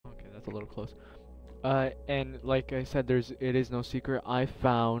That's a little close. And like I said, it is no secret. I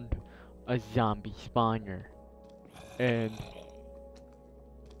found a zombie spawner. And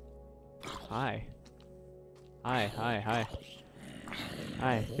hi, hi.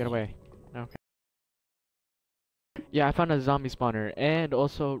 Hi, get away. Okay. Yeah, I found a zombie spawner. And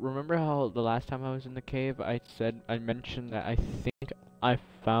also, remember how the last time I was in the cave, I mentioned that I think I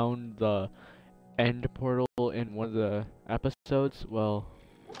found the end portal in one of the episodes? Well,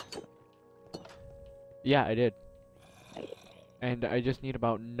 yeah, I did. And I just need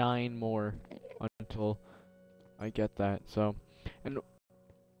about 9 more until I get that. So, and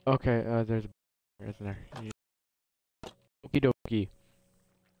okay, there's a isn't there? Okie dokie.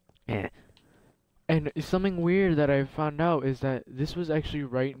 Eh. And something weird that I found out is that this was actually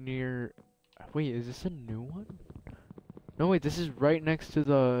right near. Wait, is this a new one? No, wait, this is right next to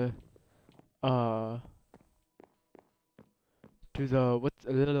the uh to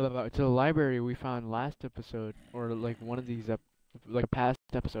the library we found last episode, or like one of these like past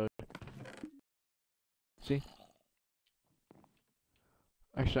episode. See?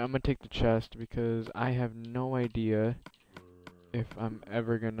 Actually, I'm gonna take the chest because I have no idea if I'm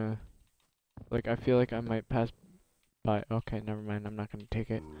ever gonna, like, I feel like I might pass by. Okay, never mind. I'm not gonna take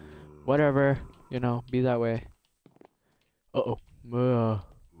it. Whatever. You know, be that way. Uh-oh.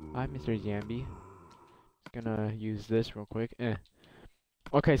 Hi, Mr. Zambi. Just gonna use this real quick.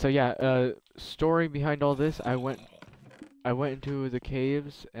 Okay, so yeah, story behind all this, I went into the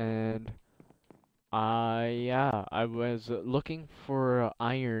caves and yeah, I was looking for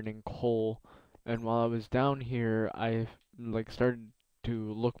iron and coal, and while I was down here, I like started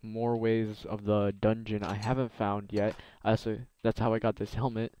to look more ways of the dungeon I haven't found yet. So that's how I got this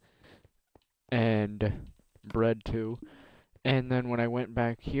helmet and bread too. And then when I went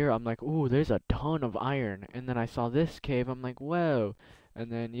back here, I'm like, ooh, there's a ton of iron. And then I saw this cave, I'm like, whoa.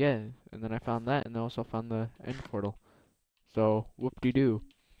 And then yeah, and then I found that, and I also found the end portal. So whoop-de-doo.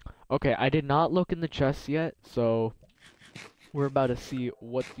 Okay, I did not look in the chests yet, so we're about to see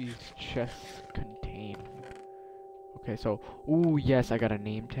what these chests contain. Okay, so, ooh, yes, I got a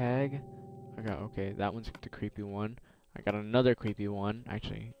name tag. Okay, that one's the creepy one. I got another creepy one,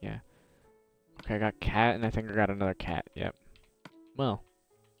 actually, yeah. Okay, I got cat, and I think I got another cat, yep. Well,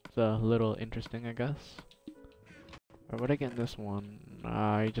 it's a little interesting, I guess. What did I get in this one?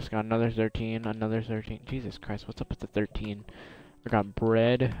 I just got another 13, another 13. Jesus Christ, what's up with the 13? I got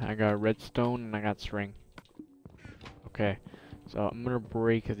bread, I got redstone, and I got string. Okay, so I'm gonna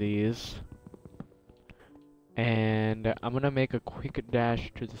break these. And I'm gonna make a quick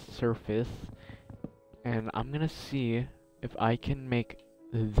dash to the surface. And I'm gonna see if I can make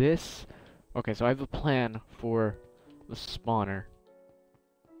this. Okay, so I have a plan for the spawner.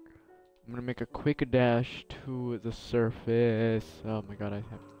 I'm gonna make a quick dash to the surface. Oh my god,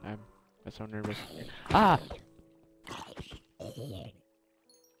 I'm so nervous. Ah!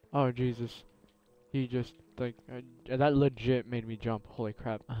 Oh Jesus. He just, like, that legit made me jump. Holy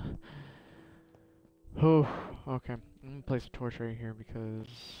crap. Oh, okay. I'm gonna place a torch right here because,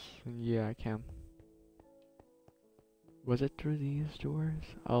 yeah, I can. Was it through these doors?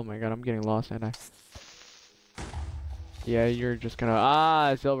 Oh my god, I'm getting lost, ain't I? Yeah, you're just gonna,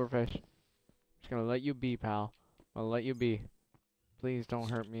 silverfish. Just gonna let you be, pal. I'll let you be. Please don't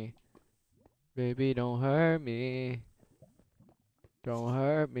hurt me. Baby, don't hurt me. Don't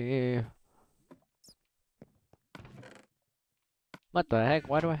hurt me. What the heck?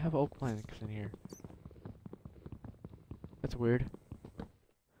 Why do I have oak planks in here? That's weird.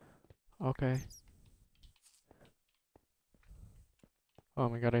 Okay. Oh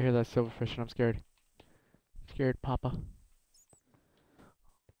my god, I hear that silverfish and I'm scared. Scared, Papa.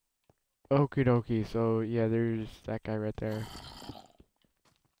 Okie dokie, so yeah, there's that guy right there.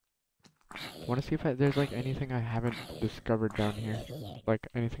 Wanna see if there's like anything I haven't discovered down here. Like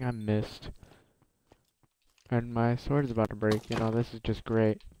anything I missed. And my sword is about to break, you know, this is just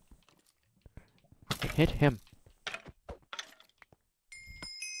great. Hit him.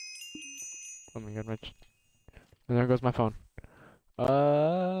 Oh my god, Rich. And there goes my phone.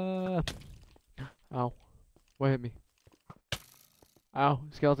 Ow. What hit me? Ow,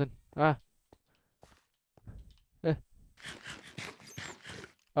 skeleton. Ah. Eh.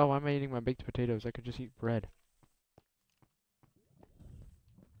 Oh, why am I eating my baked potatoes? I could just eat bread.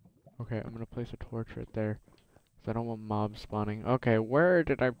 Okay, I'm gonna place a torch right there. Cause I don't want mobs spawning. Okay, where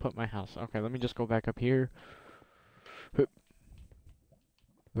did I put my house? Okay, let me just go back up here. Hup.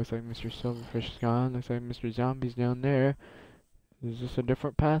 Looks like Mr. Silverfish is gone. Looks like Mr. Zombie's down there. Is this a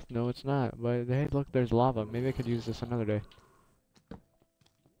different path? No, it's not. But hey, look, there's lava. Maybe I could use this another day.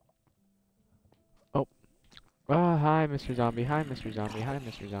 Oh. Oh, hi, Mr. Zombie. Hi, Mr. Zombie. Hi,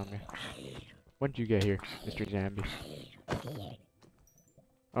 Mr. Zombie. When did you get here, Mr. Zombie?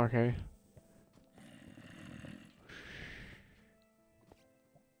 Okay.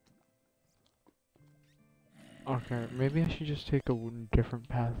 Okay, maybe I should just take a different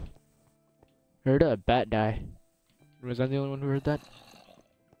path. I heard a bat die. Was I the only one who heard that?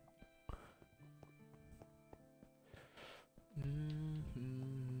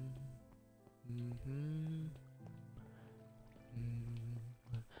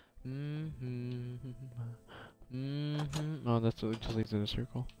 Oh, that's what just leads in a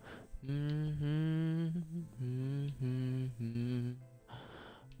circle.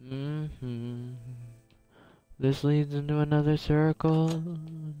 This leads into another circle,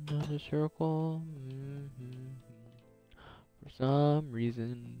 another circle. For some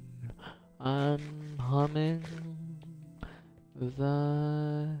reason, I'm humming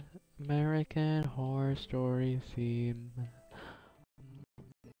the American Horror Story theme.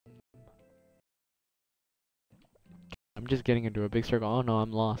 I'm just getting into a big circle. Oh no,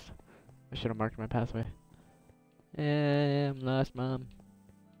 I'm lost. I should have marked my pathway. I'm lost, Mom.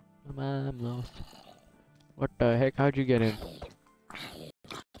 Mama, I'm lost. What the heck? How'd you get in?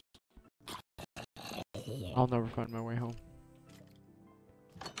 I'll never find my way home.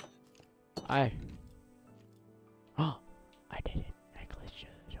 Oh, I did it. I glitched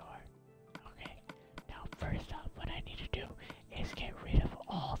through the door. Okay. Now, first up, what I need to do is get rid of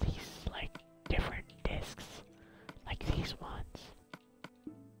all these, like, different discs. Like these ones.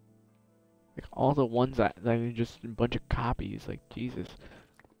 Like, all the ones that are just a bunch of copies. Like, Jesus.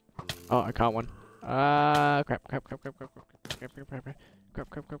 Oh, I caught one. Crap. It's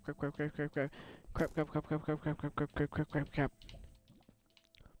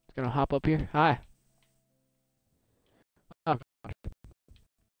gonna hop up here. Hi. Oh, God.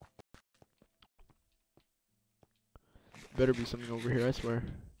 Better be something over here, I swear.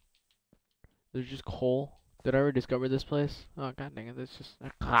 There's just coal. Did I already discover this place? Oh, god dang it, that's just...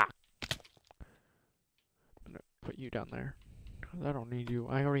 I'm gonna put you down there. I don't need you.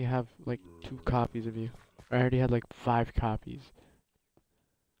 I already have, like, 2 copies of you. I already had, like, 5 copies.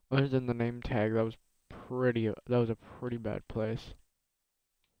 Other than the name tag, that was a pretty bad place.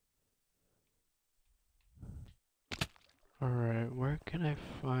 Alright, where can I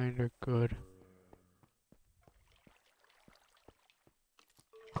find a good...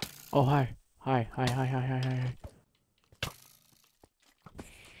 Oh, hi. Hi.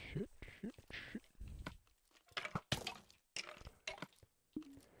 Shit.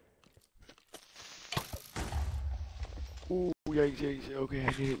 Ooh, yikes. Okay, I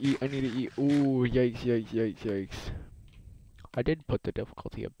need to eat. Ooh, yikes. I did put the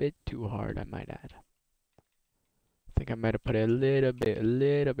difficulty a bit too hard, I might add. I think I might have put it a little bit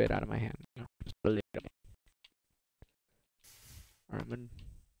out of my hand. Just a little bit. Alright, I'm gonna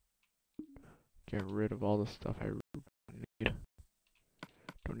get rid of all the stuff I don't need.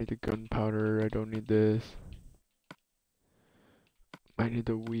 Don't need the gunpowder, I don't need this. I need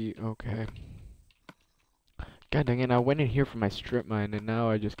the wheat, okay. God dang it, I went in here for my strip mine and now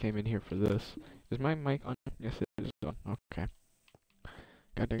I just came in here for this. Is my mic on? Yes, it is on. Okay.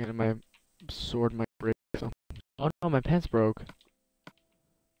 God dang it, my sword might break. So. Oh no, my pants broke.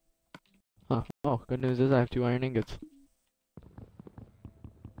 Huh. Oh, good news is I have 2 iron ingots.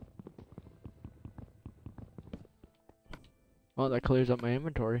 Well, that clears up my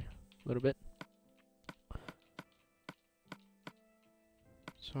inventory a little bit.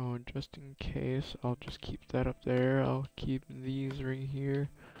 So, just in case, I'll just keep that up there. I'll keep these right here.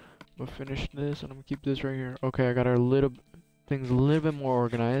 I'm gonna finish this, and I'm gonna keep this right here. Okay, I got our things a little bit more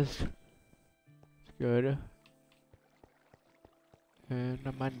organized. It's good. And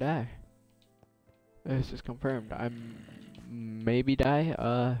I might die. This is confirmed. I maybe die.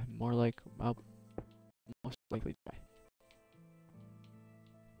 More like I'll most likely die.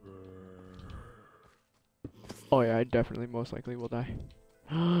 Oh yeah, I definitely most likely will die.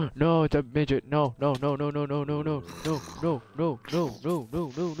 No, it's a midget. No. The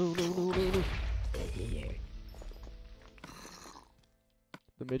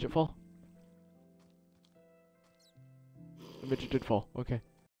midget fall? The midget did fall. Okay.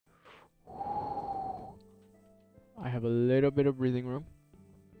 I have a little bit of breathing room.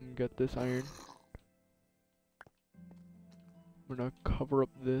 Get this iron. I'm gonna cover up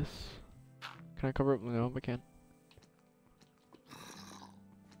this. Can I cover up? No, I can't.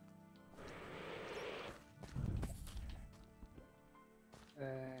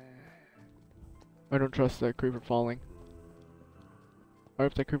 I don't trust that creeper falling. Or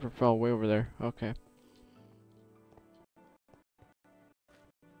if that creeper fell way over there. Okay.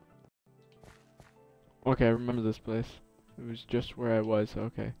 Okay, I remember this place. It was just where I was.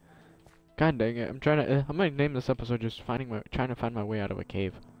 Okay. God dang it! I'm trying to. I might name this episode just trying to find my way out of a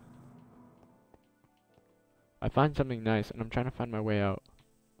cave. I find something nice, and I'm trying to find my way out.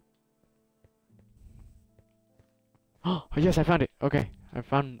 Oh yes, I found it. Okay, I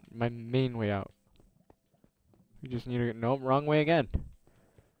found my main way out. We just need to. Nope, wrong way again.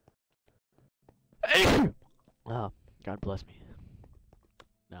 Oh, God bless me.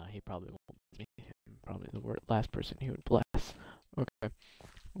 No, he probably won't bless me. I'm probably the last person he would bless. Okay.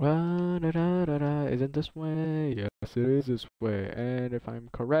 Da, da, da, da. Is it this way? Yes, it is this way. And if I'm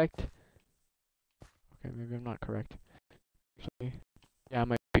correct, okay, maybe I'm not correct. Actually, yeah, I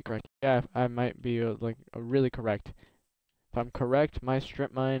might be correct. Yeah, I might be like really correct. If I'm correct, my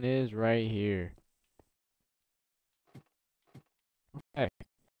strip mine is right here. Okay.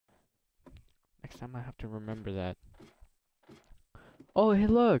 Next time I have to remember that. Oh, hey,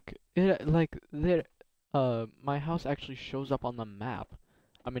 look! It like there, my house actually shows up on the map.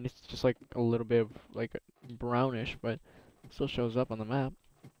 I mean, it's just like a little bit of like brownish, but it still shows up on the map.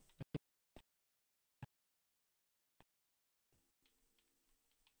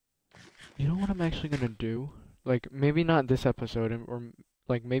 You know what I'm actually gonna do? Like, maybe not this episode, or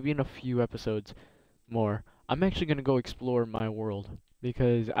like maybe in a few episodes more. I'm actually gonna go explore my world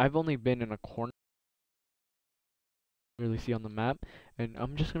because I've only been in a corner you really see on the map, and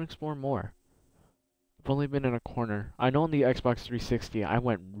I'm just gonna explore more. I've only been in a corner. I know on the Xbox 360 I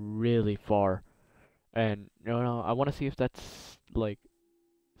went really far, and I want to see if that's like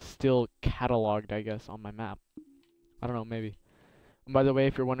still cataloged, I guess, on my map. I don't know, maybe. And by the way,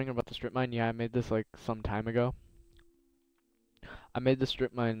 if you're wondering about the strip mine, yeah, I made this like some time ago. I made the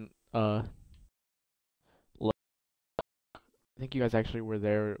strip mine, I think you guys actually were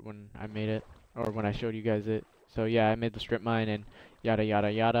there when I made it, or when I showed you guys it. So yeah, I made the strip mine and yada yada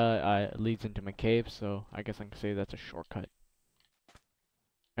yada. It leads into my cave, so I guess I can say that's a shortcut.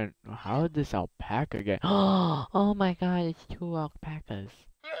 And how did this alpaca get? Oh my god, it's two alpacas.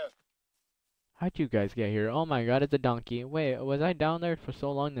 How'd you guys get here? Oh my god, it's a donkey. Wait, was I down there for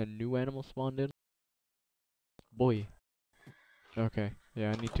so long that a new animal spawned in? Boy. Okay,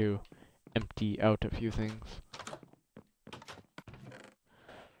 yeah, I need to empty out a few things.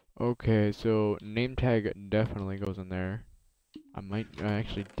 Okay, so name tag definitely goes in there. I might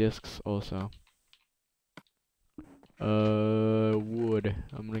actually discs also. Wood.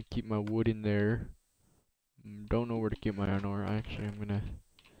 I'm gonna keep my wood in there. Don't know where to keep my iron ore. Actually, I'm gonna.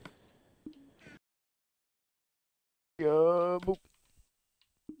 Boop.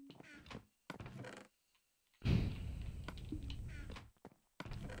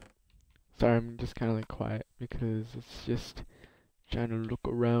 Sorry, I'm just kind of like quiet because it's just trying to look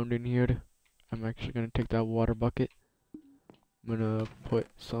around in here. I'm actually gonna take that water bucket. I'm gonna put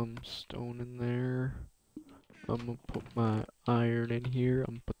some stone in there. I'm gonna put my iron in here.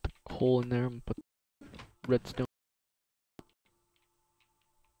 I'm gonna put the coal in there. I'm gonna put redstone.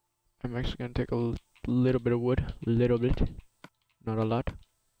 I'm actually gonna take a little bit of wood. Little bit. Not a lot.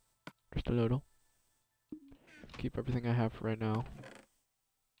 Just a little. Keep everything I have right now.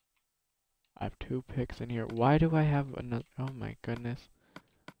 I have 2 picks in here. Why do I have another? Oh my goodness.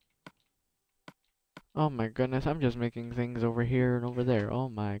 Oh my goodness, I'm just making things over here and over there. Oh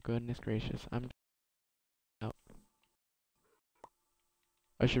my goodness gracious.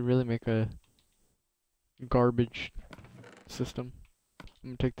 I should really make a garbage system.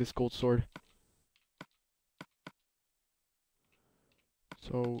 I'm gonna take this gold sword.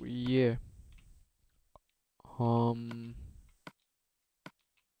 So yeah.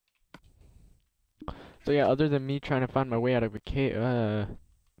 So yeah, other than me trying to find my way out of a cave,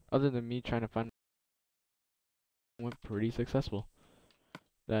 other than me trying to find, went pretty successful.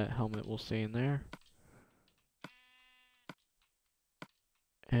 That helmet will stay in there.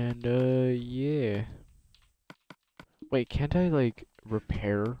 And yeah. Wait, can't I like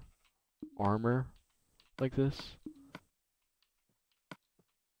repair armor like this?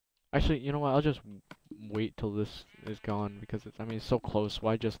 Actually, you know what? I'll just wait till this is gone because it's, I mean, it's so close.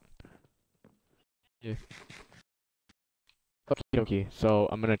 Why just, yeah. Okay, so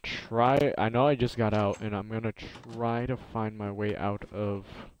I'm gonna try, I know I just got out, and I'm gonna try to find my way out of,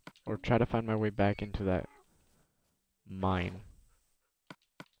 or try to find my way back into that mine.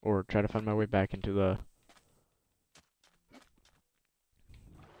 Or try to find my way back into the,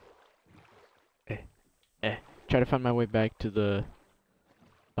 try to find my way back to the,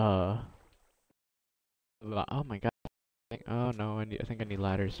 uh, oh my god. Oh no, I think I need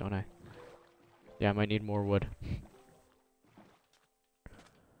ladders, don't I? Yeah, I might need more wood.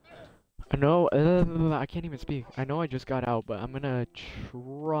 I know, I can't even speak. I know I just got out, but I'm gonna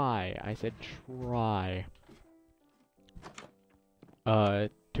try. I said try.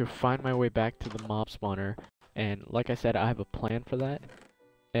 To find my way back to the mob spawner. And like I said, I have a plan for that.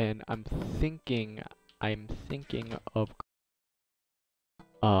 And I'm thinking of,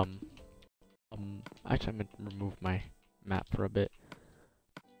 um, actually I'm gonna remove my map for a bit.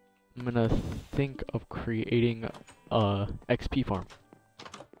 I'm gonna think of creating a XP farm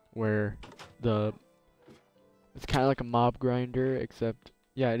where it's kind of like a mob grinder, except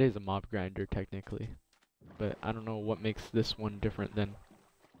yeah, it is a mob grinder technically, but I don't know what makes this one different than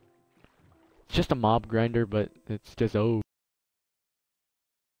it's just a mob grinder, but it's just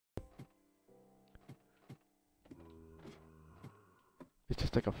it's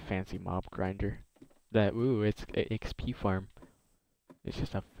just like a fancy mob grinder. That it's a XP farm. It's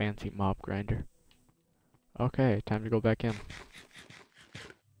just a fancy mob grinder. Okay, time to go back in.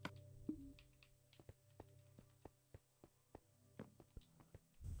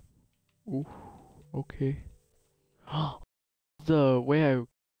 Ooh, okay. The way I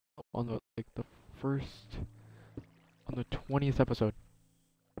on the first on the 20th episode.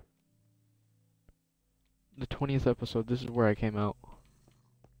 The 20th episode, this is where I came out.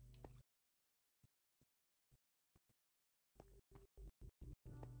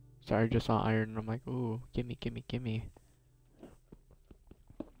 Sorry, I just saw iron and I'm like, ooh, gimme, gimme, gimme.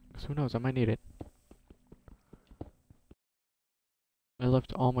 'Cause who knows, I might need it. I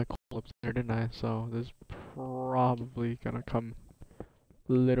left all my coal up there, didn't I? So there's probably gonna come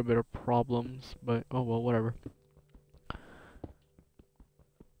a little bit of problems, but oh well, whatever.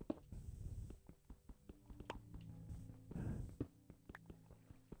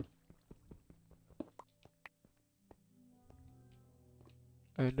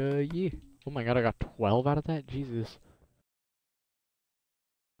 And yeah. Oh my god, I got 12 out of that? Jesus.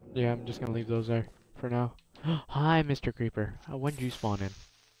 Yeah, I'm just gonna leave those there for now. Hi, Mr. Creeper. When did you spawn in?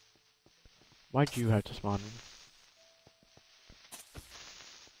 Why'd you have to spawn in?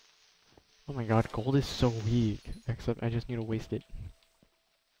 Oh my god, gold is so weak. Except I just need to waste it.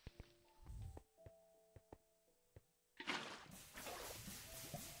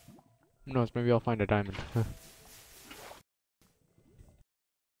 Who knows, maybe I'll find a diamond.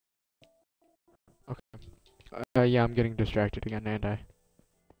 Okay. Yeah, I'm getting distracted again, and I...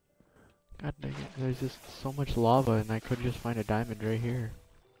 God dang it, there's just so much lava and I could just find a diamond right here.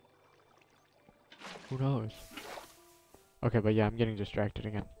 Who knows? Okay, but yeah, I'm getting distracted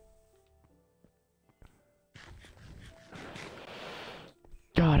again.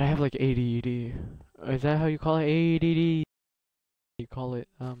 God, I have like ADD. Is that how you call it? ADD? You call it,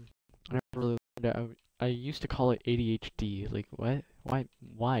 I never really learned it. I used to call it ADHD. Like, what?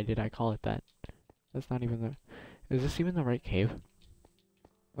 Why did I call it that? That's not even the... Is this even the right cave?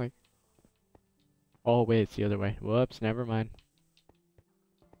 Like... Oh, wait, it's the other way. Whoops, never mind.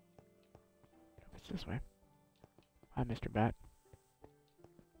 It's this way. Hi, Mr. Bat.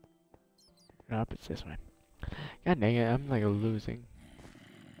 Nope, it's this way. God dang it, I'm like losing.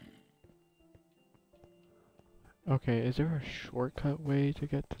 Okay, is there a shortcut way to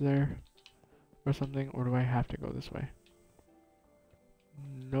get to there? Or something? Or do I have to go this way?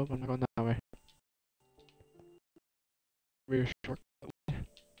 Nope, I'm not going that way. Maybe a shortcut way.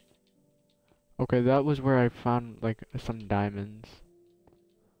 Okay, that was where I found like some diamonds.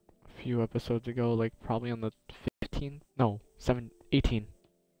 A few episodes ago, like probably on the 15th? No, 18.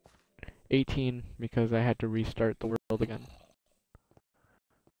 18 because I had to restart the world again.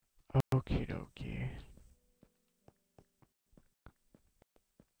 Okie dokie.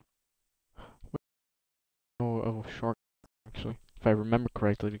 Oh, short actually. If I remember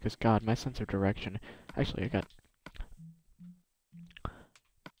correctly, because God, my sense of direction. Actually, I got...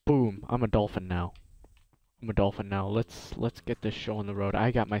 Boom! I'm a dolphin now. I'm a dolphin now. Let's get this show on the road.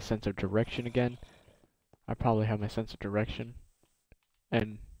 I got my sense of direction again. I probably have my sense of direction.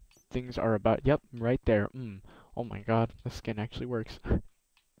 And things are about... Yep, right there. Oh my God, the skin actually works.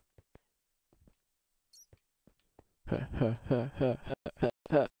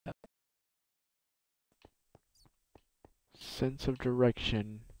 Sense of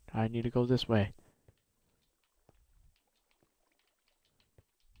direction. I need to go this way.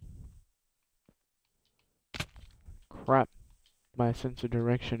 Crap. My sense of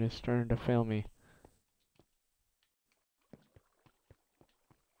direction is starting to fail me.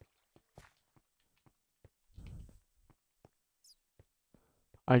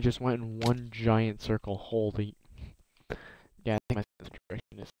 I just went in one giant circle. Holy... Yeah, I think my sense of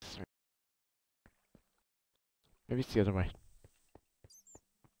direction is... Maybe it's the other way.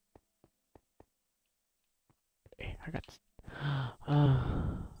 Hey, I got...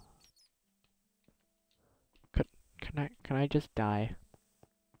 just die?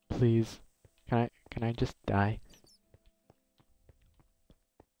 Please. Can I just die?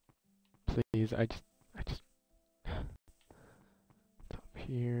 Please, I just it's up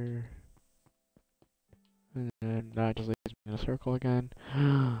here. And then that just leads me in a circle again.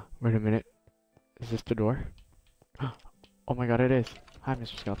 Wait a minute. Is this the door? Oh my god, it is. Hi,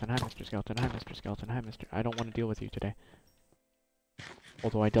 Mr. Skeleton. Hi, Mr. Skeleton. Hi, Mr. Skeleton. Hi, Mr. I don't want to deal with you today.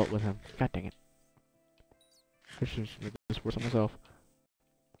 Although I dealt with him. God dang it. I should make this worse on myself.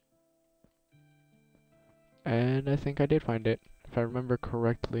 And I think I did find it, if I remember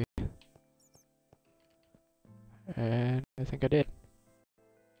correctly. And I think I did.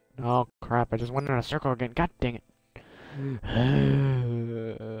 Oh crap, I just went in a circle again. God dang it. I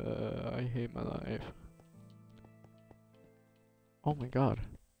hate my life. Oh my god.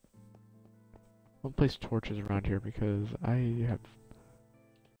 I'll place torches around here because I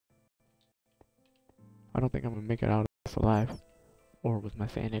don't think I'm gonna make it out of this alive. Or with my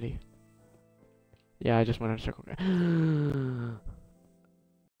sanity. Yeah, I just went in a circle.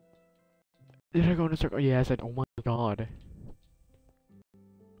 Did I go in a circle? Yeah, I said, oh my god.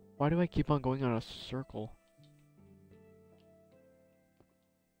 Why do I keep on going on a circle?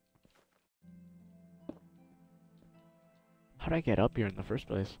 How did I get up here in the first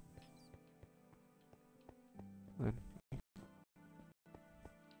place? Then.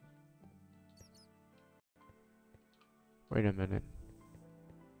 Wait a minute.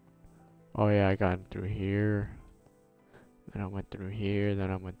 Oh yeah, I got through here. Then I went through here,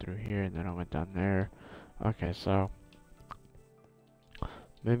 then I went through here, and then I went down there. Okay, so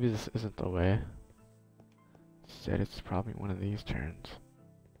maybe this isn't the way. Instead, it's probably one of these turns.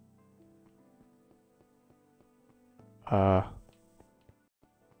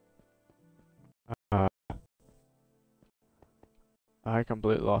 I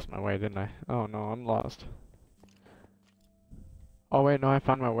completely lost my way, didn't I? Oh no, I'm lost. Oh wait, no, I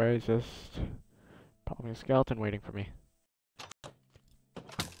found my way. It's just probably a skeleton waiting for me.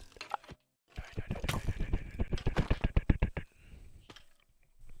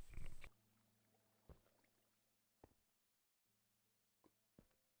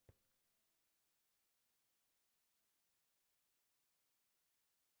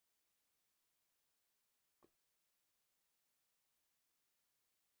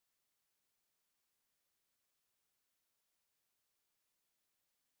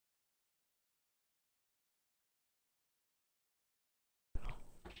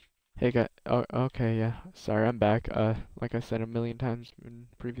 Hey guys, oh, okay, yeah, sorry, I'm back. Like I said a million times in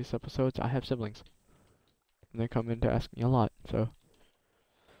previous episodes, I have siblings. And they come in to ask me a lot, so.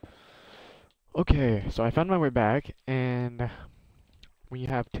 Okay, so I found my way back, and we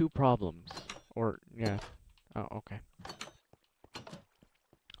have two problems. Or, yeah. Oh, okay.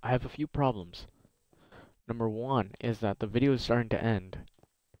 I have a few problems. Number one is that the video is starting to end.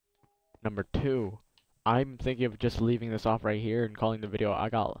 Number two, I'm thinking of just leaving this off right here and calling the video. I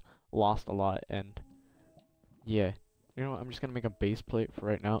got lost a lot, and yeah. You know what, I'm just gonna make a base plate for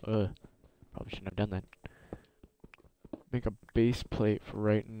right now. Probably shouldn't have done that. Make a base plate for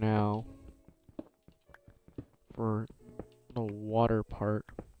right now. For the water part.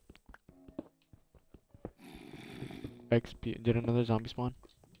 XP. Did another zombie spawn?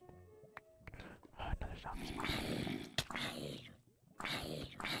 Another zombie spawn.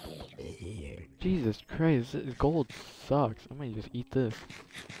 Jesus Christ, this gold sucks. I might just eat this.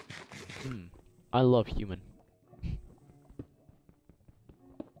 I love human.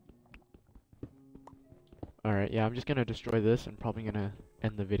 Alright, yeah, I'm just gonna destroy this and probably gonna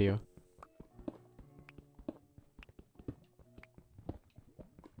end the video.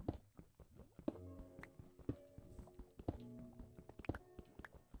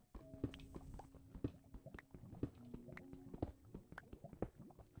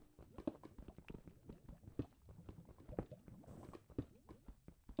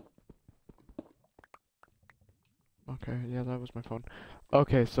 Okay, yeah, that was my phone.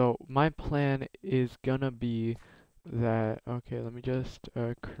 Okay, so my plan is gonna be that, okay, let me just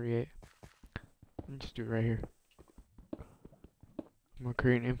create, let me just do it right here. I'm gonna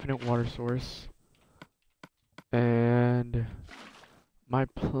create an infinite water source, and my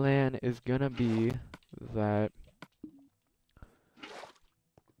plan is gonna be that,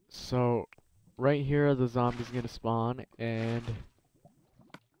 so right here the zombie's gonna spawn, and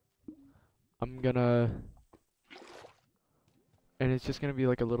I'm gonna, and it's just gonna be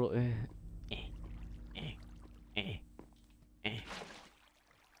like a little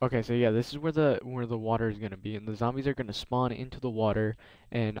Okay, so yeah, this is where the water is gonna be, and the zombies are gonna spawn into the water,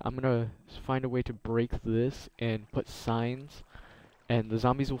 and I'm gonna find a way to break this and put signs, and the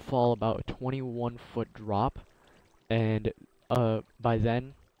zombies will fall about a 21-foot drop, and by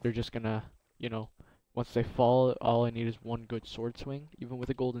then they're just gonna, you know, once they fall, all I need is one good sword swing, even with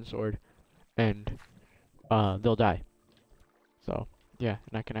a golden sword, and they'll die. So yeah,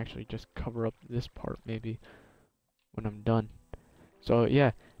 and I can actually just cover up this part maybe when I'm done. So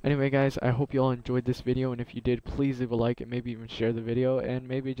yeah, anyway guys, I hope you all enjoyed this video, and if you did, please leave a like and maybe even share the video, and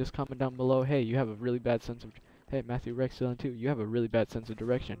maybe just comment down below, hey, you have a really bad sense of, hey, Matthew Rex still on too, you have a really bad sense of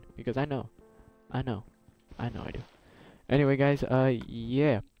direction, because I know I do. Anyway guys,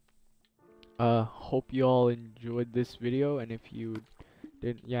 yeah, hope you all enjoyed this video, and if you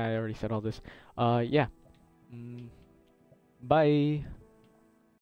didn't, yeah, I already said all this, yeah, bye.